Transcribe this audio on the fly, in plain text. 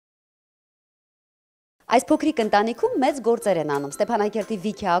Այս փոքրիկ ընտանիքում մեծ գործեր են անում։ Ստեփանակերտի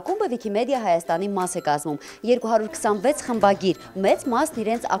Վիքի ակումբը Վիկիմեդիա Հայաստանի մաս է կազմում։ 226 խմբագիր, մեծ մասն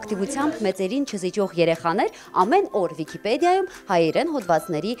իրենց ակտիվությամբ մեծերին չզիջող երեխաներ ամեն օր Վիկիպեդիայում հայերեն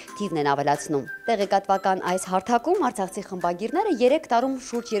հոդվածների թիվն են ավելացնում։ Տեղեկատվական այս հարթակում արցախցի խմբագիրները 3 տարում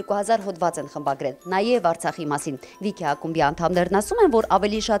շուրջ 2000 հոդված են խմբագրել, նաև Արցախի մասին։ Վիքի ակումբի անդամներն ասում են, որ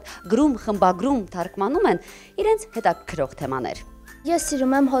ավելի շատ գրում, խմբագրում, թարգմանում են իրենց հետաքրքրող թեմաներ։ Ես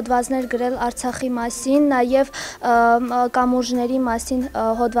սիրում եմ հոդվածներ գրել Արցախի մասին, նաև կամուրջների մասին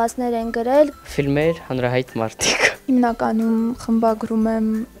հոդվածներ են գրել։ Ֆիլմեր, հանրահայտ մարդիկ։ Հիմնականում խմբագրում եմ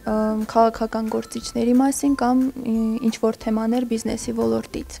քաղաքական գործիչների մասին կամ ինչ-որ թեմաներ բիզնեսի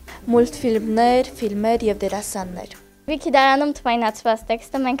ոլորտից։ Մուլտֆիլմներ, ֆիլմեր եւ դերասաններ։ Վիկիդարանում թվայնացված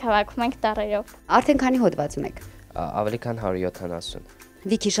տեքստը մենք հավաքում ենք տառերով։ Արդեն քանի հոդված ունեք։ Ավելի քան 170։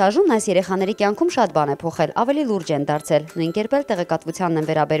 Վիքի շարժումն այս երեխաների կյանքում շատ բան է փոխել, ավելի լուրջ են դարձել, նույն կերպ տեղեկատվությանն են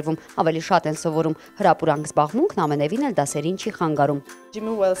վերաբերվում, ավելի շատ են սովորում, հրապուրանք զբաղմունքն ամենևին էլ դասերին չի խանգարում։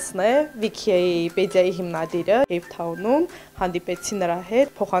 Ջիմի Ուելսն է, Վիկիպեդիայի հիմնադիրը, Кейփթաունում, հանդիպեցի նրա հետ,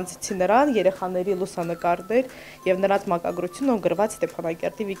 փոխանցեցի նրան երեխաների լուսանկարներ եւ նրանց մակագրությունը գրված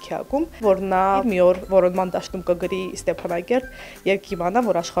Ստեփանակերտի Վիքի ակումբ, որ նա մի օր որոնման դաշտում կգրի Ստեփանակերտ եւ կիմանա,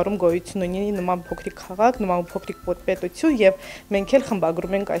 որ աշխարհում գոյություն ունի նման փոքրիկ քաղաք, նման փոքրիկ պետություն եւ մենք էլ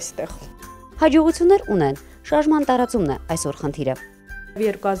խմբագրում ենք այստեղ։ Հաջողություններ ունեն, շարժման տարածումն է այսօր խնդիրը։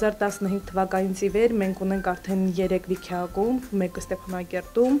 2015 թվականից ի վեր մենք ունենք արդեն 3 Վիքի ակումբ, մեկը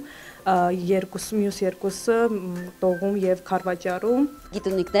Ստեփանակերտում, մյուս երկուսը Տողում եւ Քարվաճարում։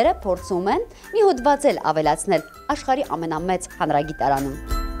 Գիտունիկները փորձում են մի հոդված էլ ավելացնել աշխարհի ամենամեծ հանրագիտարանում։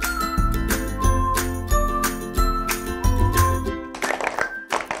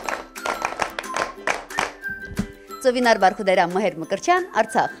 Ծովինար Բարխուդերյան, Մհեր Մկրչյան,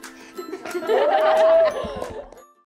 Արցախ։